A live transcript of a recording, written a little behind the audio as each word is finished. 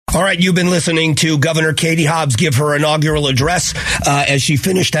All right, you've been listening to Governor Katie Hobbs give her inaugural address. As she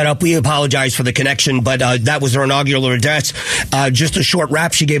finished that up, we apologize for the connection, but that was her inaugural address. Just a short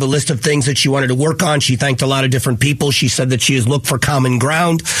wrap. She gave a list of things that she wanted to work on. She thanked a lot of different people. She said that she has looked for common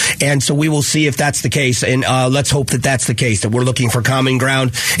ground, and so we will see if that's the case. And let's hope that that's the case, that we're looking for common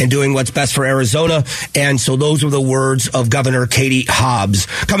ground and doing what's best for Arizona. And so those are the words of Governor Katie Hobbs.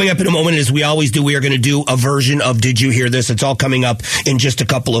 Coming up in a moment, as we always do, we are going to do a version of Did You Hear This? It's all coming up in just a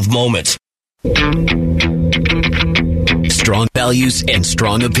couple of moments. Strong values and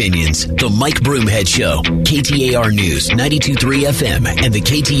strong opinions. The Mike Broomhead Show. KTAR News, 92.3 FM, and the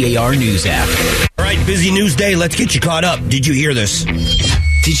KTAR News app. All right, busy news day. Let's get you caught up. Did you hear this?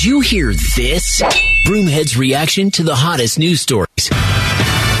 Did you hear this? Broomhead's reaction to the hottest news stories.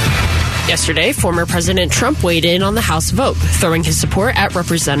 Yesterday, former President Trump weighed in on the House vote, throwing his support at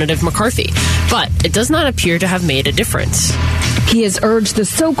Representative McCarthy. But it does not appear to have made a difference. He has urged the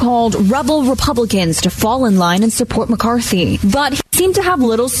so-called rebel Republicans to fall in line and support McCarthy. But he seemed to have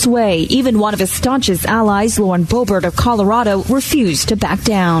little sway. Even one of his staunchest allies, Lauren Boebert of Colorado, refused to back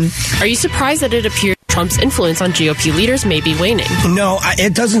down. Are you surprised that it appears Trump's influence on GOP leaders may be waning? No,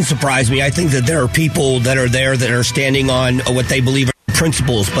 it doesn't surprise me. I think that there are people that are there that are standing on what they believe are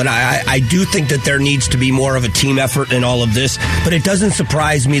principles, but I do think that there needs to be more of a team effort in all of this. But it doesn't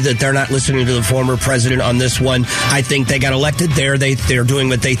surprise me that they're not listening to the former president on this one. I think they got elected there. They're doing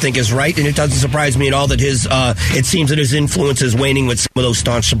what they think is right, and it doesn't surprise me at all that it seems that his influence is waning with some of those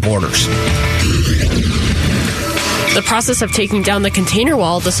staunch supporters. The process of taking down the container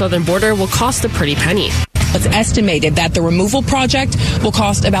wall at the southern border will cost a pretty penny. It's estimated that the removal project will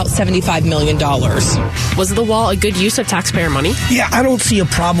cost about $75 million. Was the wall a good use of taxpayer money? Yeah, I don't see a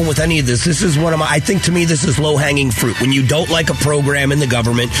problem with any of this. This is I think to me this is low-hanging fruit. When you don't like a program in the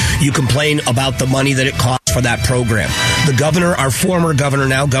government, you complain about the money that it costs for that program. The governor, our former governor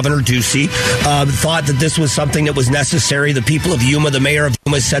now, Governor Ducey, thought that this was something that was necessary. The people of Yuma, the mayor of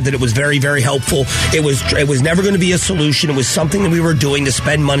Yuma, said that it was very, very helpful. It was never going to be a solution. It was something that we were doing to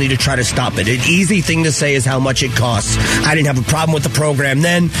spend money to try to stop it. An easy thing to say is how much it costs. I didn't have a problem with the program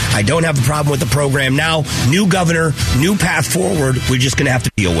then. I don't have a problem with the program now. New governor, new path forward. We're just going to have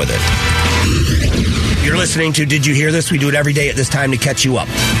to deal with it. You're listening to Did You Hear This? We do it every day at this time to catch you up.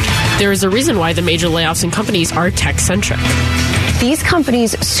 There is a reason why the major layoffs in companies are tech-centric. These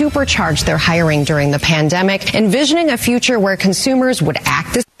companies supercharged their hiring during the pandemic, envisioning a future where consumers would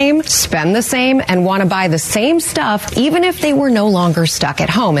act the same, spend the same, and want to buy the same stuff, even if they were no longer stuck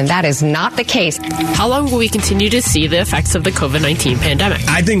at home. And that is not the case. How long will we continue to see the effects of the COVID-19 pandemic?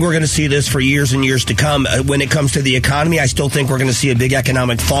 I think we're going to see this for years and years to come. When it comes to the economy, I still think we're going to see a big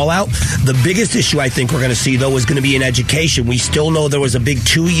economic fallout. The biggest issue I think we're going to see, though, is going to be in education. We still know there was a big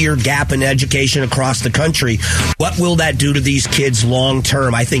 2-year gap in education across the country. What will that do to these kids long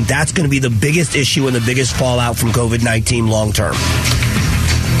term? I think that's going to be the biggest issue and the biggest fallout from COVID-19 long term.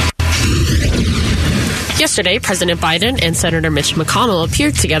 Yesterday, President Biden and Senator Mitch McConnell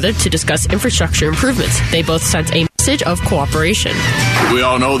appeared together to discuss infrastructure improvements. They both sent a message of cooperation. We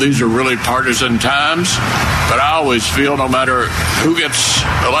all know these are really partisan times, but I always feel no matter who gets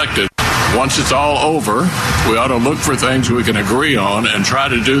elected, once it's all over, we ought to look for things we can agree on and try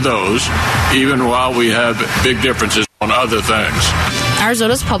to do those, even while we have big differences on other things.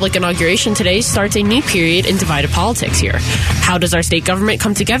 Arizona's public inauguration today starts a new period in divided politics here. How does our state government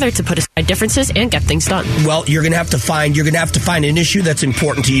come together to put aside differences and get things done? Well, you're going to have to find an issue that's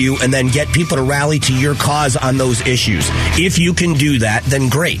important to you and then get people to rally to your cause on those issues. If you can do that, then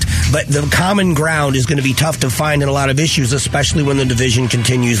great. But the common ground is going to be tough to find in a lot of issues, especially when the division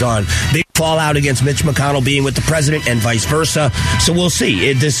continues on. Big fallout against Mitch McConnell being with the president and vice versa. So we'll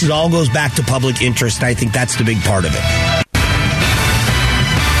see. This all goes back to public interest, and I think that's the big part of it.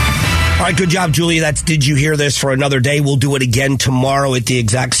 All right, good job, Julie. That's Did You Hear This for another day. We'll do it again tomorrow at the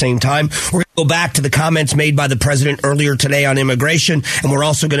exact same time. We're going to go back to the comments made by the president earlier today on immigration, and we're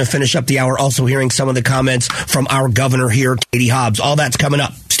also going to finish up the hour also hearing some of the comments from our governor here, Katie Hobbs. All that's coming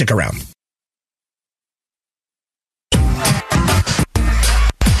up. Stick around.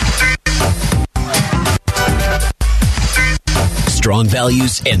 Strong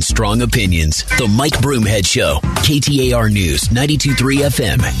values and strong opinions. The Mike Broomhead Show. KTAR News, 92.3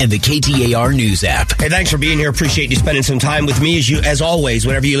 FM, and the KTAR News app. Hey, thanks for being here. Appreciate you spending some time with me. As always,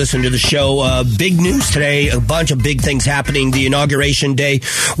 whenever you listen to the show, big news today, a bunch of big things happening. The inauguration day,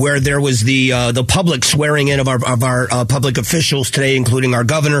 where there was the public swearing in of our public officials today, including our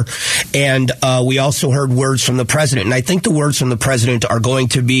governor. And we also heard words from the president. And I think the words from the president are going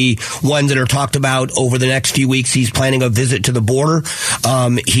to be ones that are talked about over the next few weeks. He's planning a visit to the border.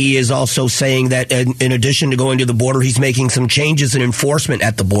 He is also saying that in addition to going to the border, he's making some changes in enforcement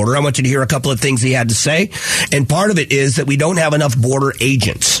at the border. I want you to hear a couple of things he had to say. And part of it is that we don't have enough border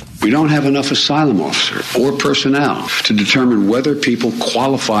agents. We don't have enough asylum officers or personnel to determine whether people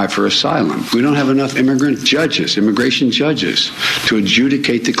qualify for asylum. We don't have enough immigration judges, to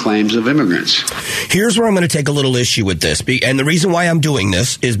adjudicate the claims of immigrants. Here's where I'm going to take a little issue with this. And the reason why I'm doing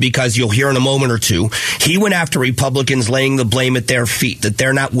this is because you'll hear in a moment or two, he went after Republicans laying the blame at their feet, that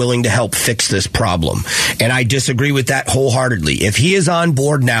they're not willing to help fix this problem. And I disagree with that wholeheartedly. If he is on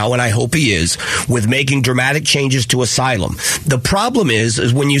board now, and I hope he is, with making dramatic changes to asylum, the problem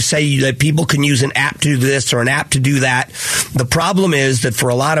is when you say that people can use an app to do this or an app to do that, the problem is that for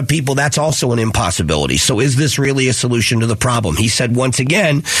a lot of people, that's also an impossibility. So is this really a solution to the problem? He said, once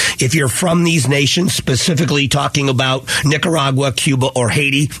again, if you're from these nations, specifically talking about Nicaragua, Cuba, or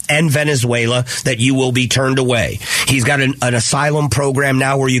Haiti, and Venezuela, that you will be turned away. He's got an asylum program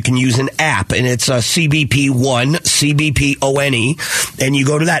now where you can use an app, and it's a CBP1, CBP-ONE, and you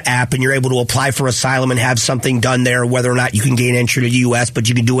go to that app and you're able to apply for asylum and have something done there, whether or not you can gain entry to the U.S., but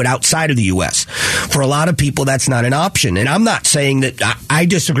you can do it outside of the U.S. For a lot of people, that's not an option. And I'm not saying that I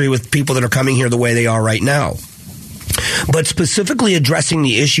disagree with people that are coming here the way they are right now. But specifically addressing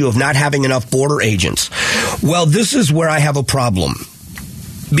the issue of not having enough border agents, well, this is where I have a problem.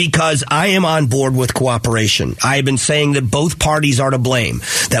 Because I am on board with cooperation. I have been saying that both parties are to blame,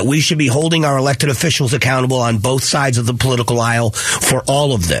 that we should be holding our elected officials accountable on both sides of the political aisle for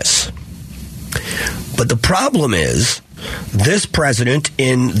all of this. But the problem is, this president,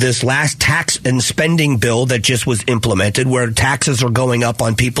 in this last tax and spending bill that just was implemented, where taxes are going up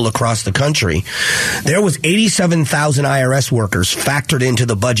on people across the country, there was 87,000 IRS workers factored into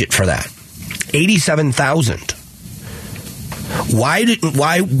the budget for that. 87,000. Why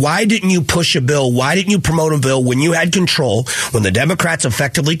didn't you push a bill? Why didn't you promote a bill when you had control, when the Democrats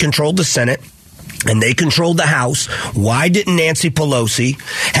effectively controlled the Senate and they controlled the House? Why didn't Nancy Pelosi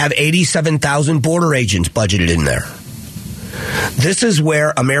have 87,000 border agents budgeted in there? This is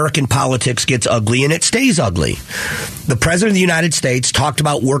where American politics gets ugly, and it stays ugly. The President of the United States talked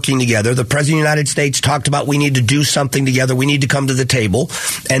about working together. The President of the United States talked about we need to do something together. We need to come to the table.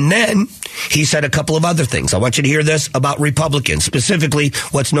 And then he said a couple of other things. I want you to hear this about Republicans, specifically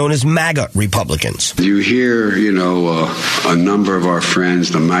what's known as MAGA Republicans. You hear, a number of our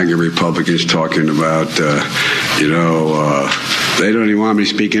friends, the MAGA Republicans, talking about, they don't even want me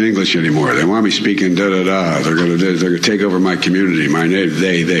speaking English anymore. They want me speaking da-da-da. They're going to take over my community, my name,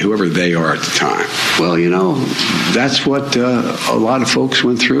 they, whoever they are at the time. Well, that's what a lot of folks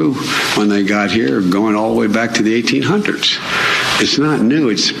went through when they got here, going all the way back to the 1800s. It's not new.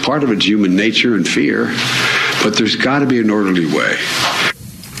 It's part of its human nature and fear, but there's got to be an orderly way.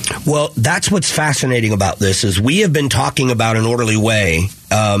 Well, that's what's fascinating about this, is we have been talking about an orderly way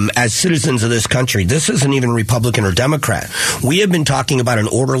as citizens of this country. This isn't even Republican or Democrat. We have been talking about an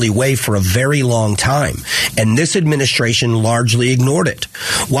orderly way for a very long time, and this administration largely ignored it.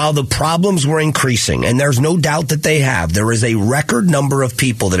 While the problems were increasing, and there's no doubt that they have, there is a record number of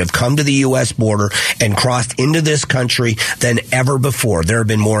people that have come to the U.S. border and crossed into this country than ever before. There have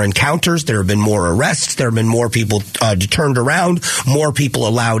been more encounters. There have been more arrests. There have been more people turned around, more people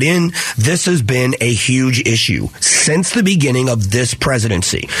allowed in. This has been a huge issue since the beginning of this presidency,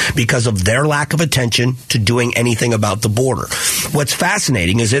 because of their lack of attention to doing anything about the border. What's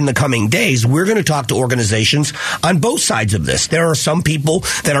fascinating is in the coming days, we're going to talk to organizations on both sides of this. There are some people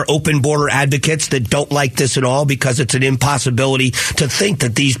that are open border advocates that don't like this at all, because it's an impossibility to think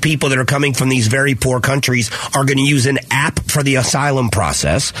that these people that are coming from these very poor countries are going to use an app for the asylum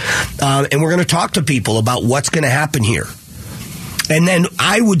process. And we're going to talk to people about what's going to happen here. And then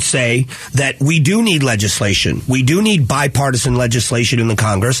I would say that we do need legislation. We do need bipartisan legislation in the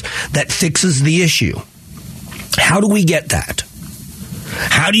Congress that fixes the issue. How do we get that?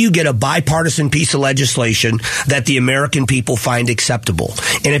 How do you get a bipartisan piece of legislation that the American people find acceptable?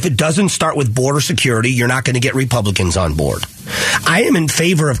 And if it doesn't start with border security, you're not going to get Republicans on board. I am in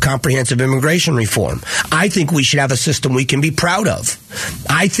favor of comprehensive immigration reform. I think we should have a system we can be proud of.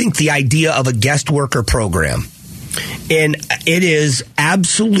 I think the idea of a guest worker program, and it is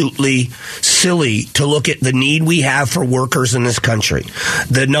absolutely silly to look at the need we have for workers in this country,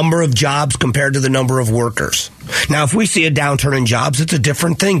 the number of jobs compared to the number of workers. Now, if we see a downturn in jobs, it's a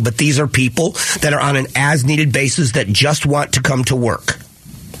different thing, but these are people that are on an as-needed basis that just want to come to work.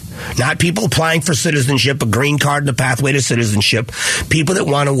 Not people applying for citizenship, a green card and a pathway to citizenship, people that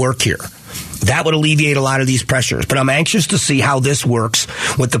want to work here. That would alleviate a lot of these pressures. But I'm anxious to see how this works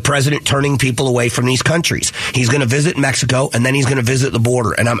with the president turning people away from these countries. He's going to visit Mexico, and then he's going to visit the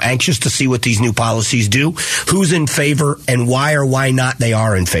border. And I'm anxious to see what these new policies do, who's in favor, and why or why not they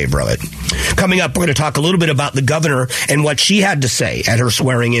are in favor of it. Coming up, we're going to talk a little bit about the governor and what she had to say at her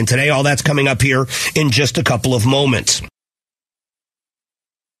swearing in today. All that's coming up here in just a couple of moments.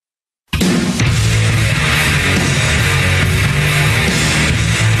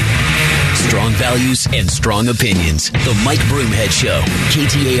 Strong values and strong opinions. The Mike Broomhead Show.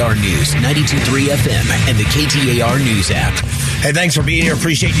 KTAR News, 92.3 FM, and the KTAR News app. Hey, thanks for being here.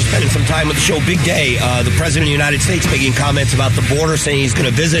 Appreciate you spending some time with the show. Big day. The President of the United States making comments about the border, saying he's going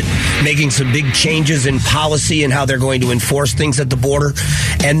to visit, making some big changes in policy and how they're going to enforce things at the border.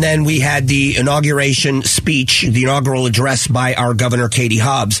 And then we had the inauguration speech, the inaugural address by our Governor, Katie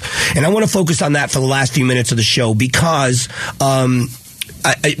Hobbs. And I want to focus on that for the last few minutes of the show because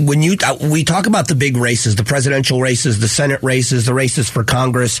when we talk about the big races, the presidential races, the Senate races, the races for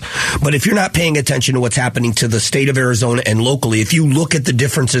Congress, but if you're not paying attention to what's happening to the state of Arizona and locally, if you look at the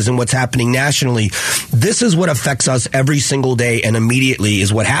differences in what's happening nationally, this is what affects us every single day and immediately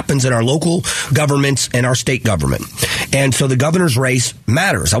is what happens in our local governments and our state government. And so the governor's race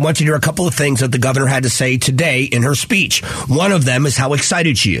matters. I want you to hear a couple of things that the governor had to say today in her speech. One of them is how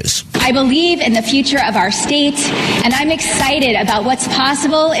excited she is. I believe in the future of our state, and I'm excited about what's possible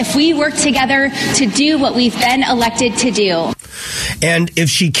if we work together to do what we've been elected to do. And if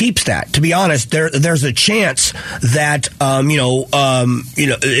she keeps that, to be honest, there's a chance that,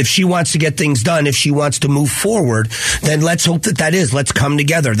 if she wants to get things done, if she wants to move forward, then let's hope that is. Let's come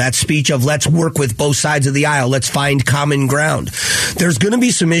together. That speech of let's work with both sides of the aisle. Let's find common ground. There's going to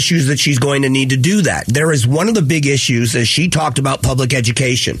be some issues that she's going to need to do that. There is one of the big issues, as she talked about public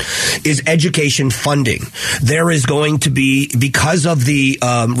education, is education funding. There is going to be, because of the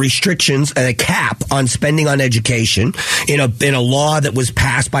restrictions and a cap on spending on education in a law that was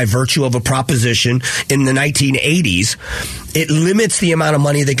passed by virtue of a proposition in the 1980s, it limits the amount of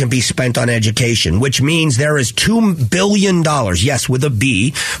money that can be spent on education, which means there is $2 billion, yes, with a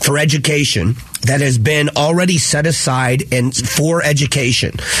B, for education that has been already set aside and for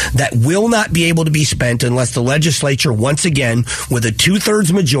education that will not be able to be spent unless the legislature, once again, with a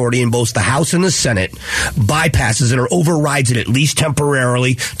 2/3 majority in both the House and the Senate, bypasses it or overrides it, at least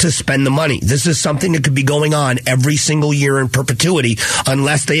temporarily, to spend the money. This is something that could be going on every single year in perpetuity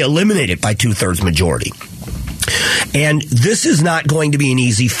unless they eliminate it by 2/3 majority. And this is not going to be an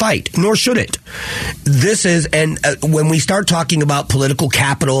easy fight, nor should it. This is, and when we start talking about political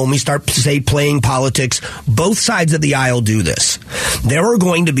capital and we start, say, playing politics, both sides of the aisle do this. There are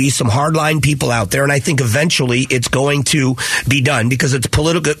going to be some hardline people out there, and I think eventually it's going to be done because it's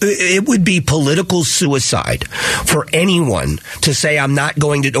political. It would be political suicide for anyone to say I'm not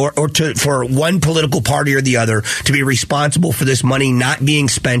going to, or for one political party or the other to be responsible for this money not being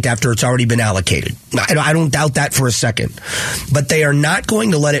spent after it's already been allocated. I don't doubt that for a second, but they are not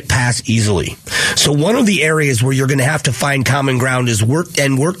going to let it pass easily. So one of the areas where you're going to have to find common ground is work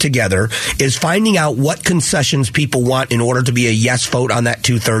together is finding out what concessions people want in order to be a yes vote on that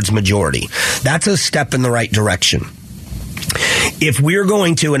 2/3 majority. That's a step in the right direction. If we're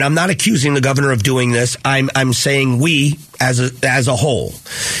going to, and I'm not accusing the governor of doing this, I'm saying we as a whole,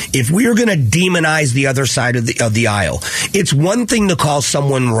 if we are going to demonize the other side of the aisle, it's one thing to call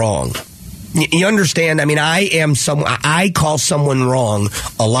someone wrong. You understand? I mean, I call someone wrong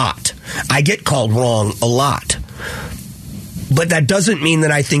a lot. I get called wrong a lot. But that doesn't mean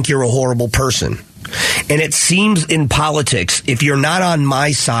that I think you're a horrible person. And it seems in politics, if you're not on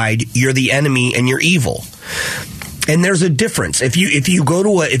my side, you're the enemy and you're evil. And there's a difference. When you go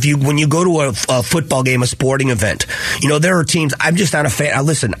to a football game, a sporting event, there are teams. I'm just not a fan.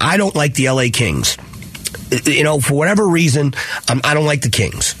 Listen, I don't like the LA Kings. For whatever reason, I don't like the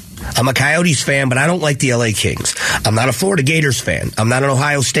Kings. I'm a Coyotes fan, but I don't like the LA Kings. I'm not a Florida Gators fan. I'm not an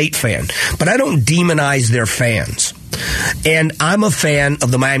Ohio State fan. But I don't demonize their fans. And I'm a fan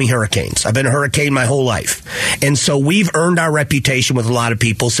of the Miami Hurricanes. I've been a Hurricane my whole life. And so we've earned our reputation with a lot of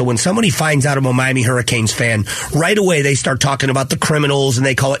people. So when somebody finds out I'm a Miami Hurricanes fan, right away they start talking about the criminals and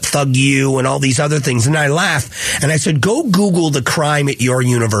they call it Thug U and all these other things. And I laugh and I said, go Google the crime at your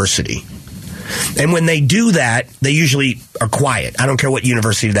university. And when they do that, they usually are quiet. I don't care what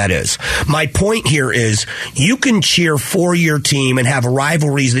university that is. My point here is you can cheer for your team and have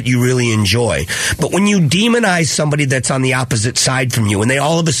rivalries that you really enjoy. But when you demonize somebody that's on the opposite side from you and they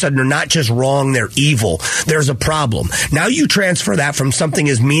all of a sudden are not just wrong, they're evil, there's a problem. Now you transfer that from something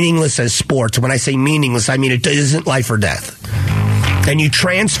as meaningless as sports. When I say meaningless, I mean it isn't life or death. And you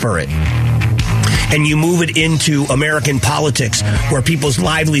transfer it and you move it into American politics where people's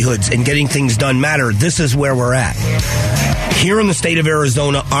livelihoods and getting things done matter, this is where we're at. Here in the state of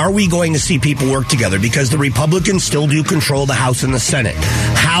Arizona, are we going to see people work together? Because the Republicans still do control the House and the Senate.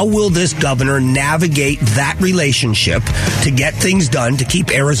 How will this governor navigate that relationship to get things done to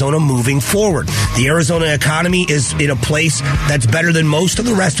keep Arizona moving forward? The Arizona economy is in a place that's better than most of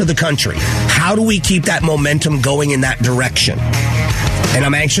the rest of the country. How do we keep that momentum going in that direction? And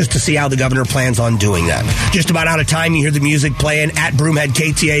I'm anxious to see how the governor plans on doing that. Just about out of time. You hear the music playing. At Broomhead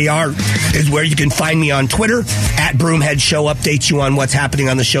KTAR is where you can find me on Twitter. At Broomhead Show updates you on what's happening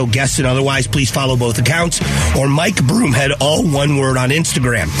on the show, guests and otherwise. Please follow both accounts. Or Mike Broomhead, all one word, on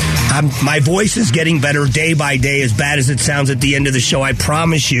Instagram. My voice is getting better day by day, as bad as it sounds at the end of the show. I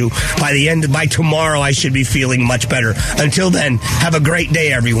promise you, by tomorrow, I should be feeling much better. Until then, have a great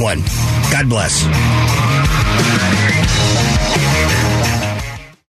day, everyone. God bless.